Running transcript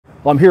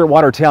Well, I'm here at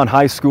Watertown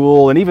High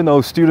School, and even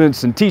though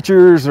students and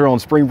teachers are on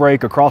spring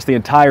break across the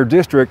entire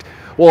district,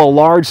 well, a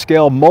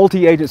large-scale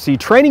multi-agency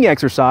training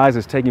exercise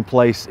is taking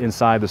place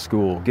inside the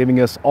school, giving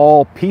us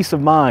all peace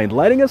of mind,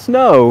 letting us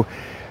know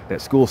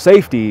that school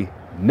safety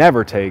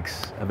never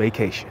takes a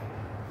vacation.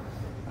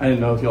 I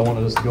didn't know if y'all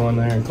wanted us to go in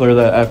there and clear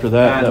that after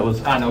that.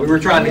 I know. We were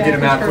trying to get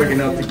them out quick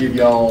enough to give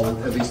y'all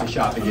at least a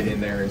shot to get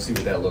in there and see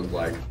what that looked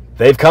like.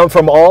 They've come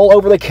from all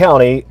over the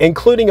county,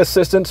 including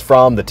assistance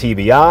from the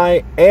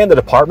TBI and the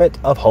Department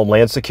of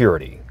Homeland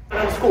Security.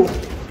 Get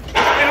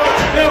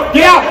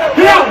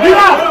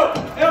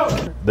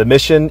out! The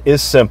mission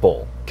is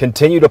simple: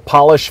 continue to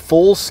polish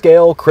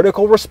full-scale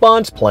critical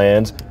response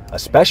plans,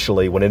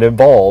 especially when it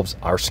involves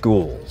our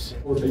schools.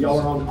 Y'all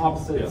are on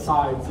opposite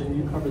sides, and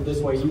you cover this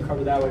way, you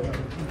cover that way.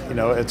 You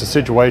know, it's a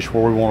situation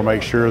where we want to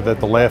make sure that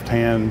the left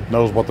hand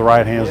knows what the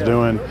right hand's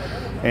doing,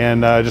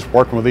 and just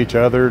working with each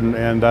other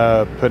and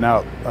putting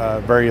out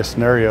various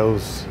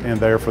scenarios in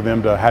there for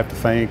them to have to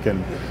think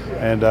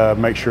and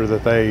make sure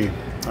that they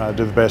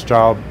do the best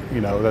job,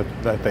 you know,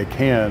 that they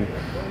can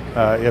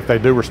if they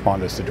do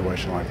respond to a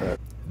situation like that.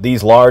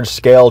 These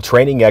large-scale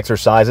training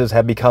exercises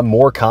have become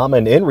more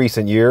common in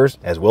recent years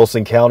as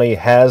Wilson County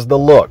has the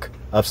look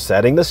of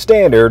setting the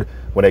standard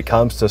when it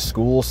comes to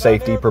school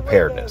safety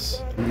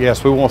preparedness.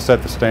 Yes, we want to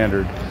set the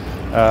standard.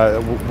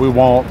 We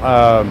want,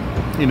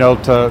 you know,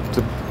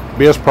 to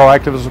be as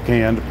proactive as we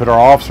can, to put our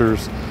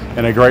officers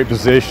in a great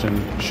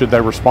position should they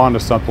respond to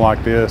something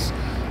like this.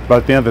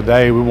 But at the end of the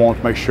day, we want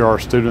to make sure our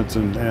students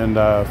and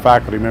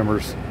faculty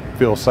members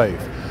feel safe.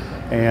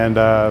 And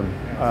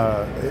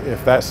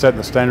if that's setting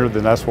the standard,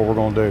 then that's what we're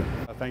going to do.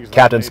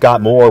 Captain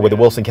Scott Moore with the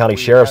Wilson County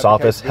Sheriff's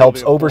Office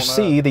helps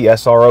oversee the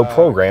SRO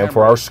program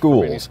for our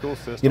schools.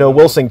 You know,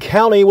 Wilson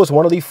County was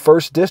one of the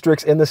first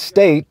districts in the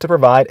state to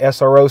provide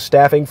SRO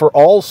staffing for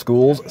all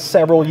schools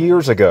several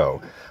years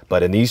ago.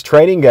 But in these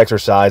training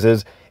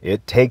exercises,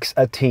 it takes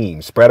a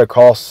team spread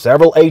across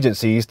several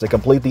agencies to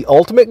complete the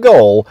ultimate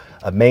goal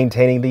of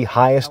maintaining the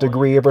highest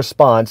degree of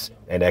response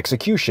and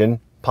execution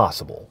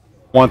possible.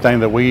 One thing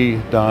that we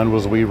done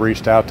was we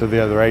reached out to the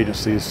other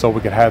agencies so we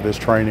could have this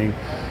training,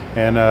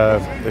 and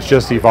it's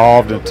just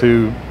evolved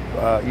into,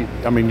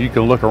 I mean, you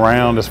can look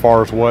around as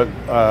far as what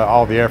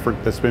all the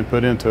effort that's been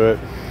put into it.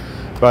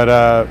 But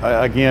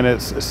again,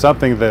 it's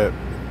something that,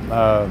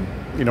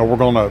 you know, we're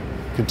going to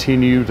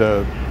continue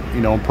to, you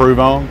know, improve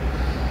on.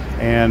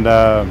 And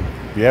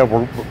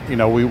yeah, you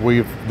know,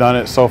 we've done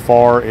it so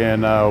far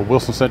in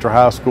Wilson Central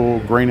High School,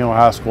 Green Hill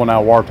High School,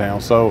 now Watertown.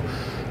 So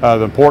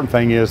the important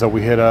thing is that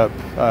we hit up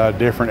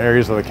different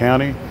areas of the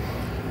county.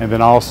 And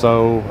then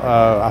also,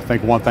 I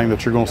think one thing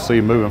that you're going to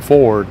see moving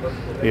forward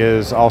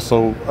is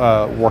also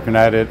working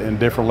at it in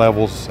different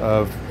levels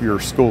of your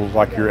schools,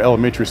 like your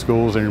elementary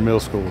schools and your middle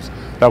schools.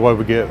 That way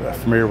we get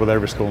familiar with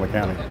every school in the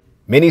county.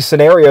 Many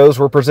scenarios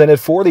were presented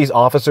for these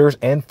officers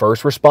and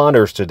first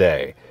responders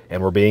today,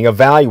 and were being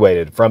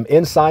evaluated from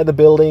inside the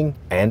building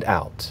and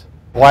out.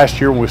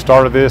 Last year when we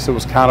started this, it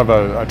was kind of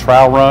a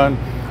trial run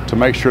to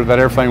make sure that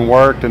everything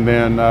worked, and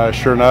then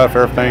sure enough,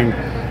 everything,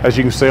 as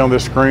you can see on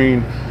this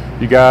screen,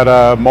 you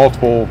got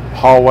multiple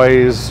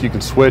hallways, you can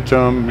switch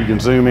them, you can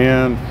zoom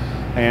in,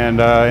 and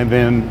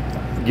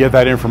then give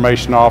that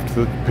information off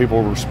to the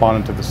people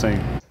responding to the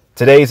scene.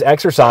 Today's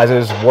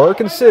exercises were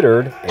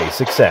considered a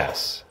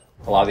success.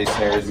 A lot of these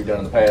scenarios we've done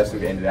in the past,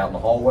 we've ended out in the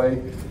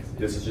hallway.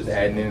 This is just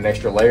adding in an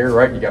extra layer,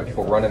 right? You got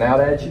people running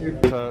out at you.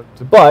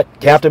 But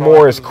Captain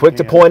Moore is quick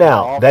to point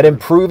out that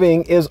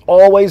improving is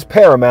always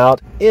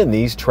paramount in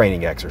these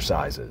training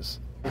exercises.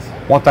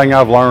 One thing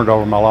I've learned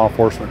over my law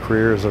enforcement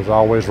career is there's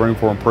always room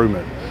for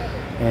improvement,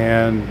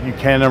 and you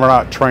can never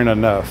not train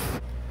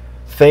enough.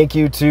 Thank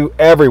you to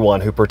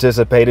everyone who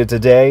participated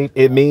today.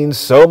 It means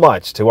so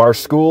much to our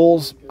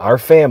schools, our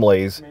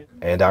families,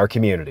 and our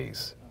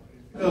communities.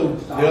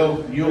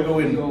 You'll go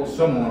in,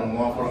 someone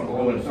law enforcement will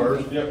go in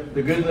first.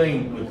 The good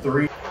thing with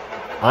 3.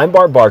 I'm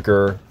Bart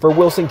Barker for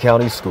Wilson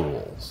County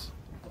Schools.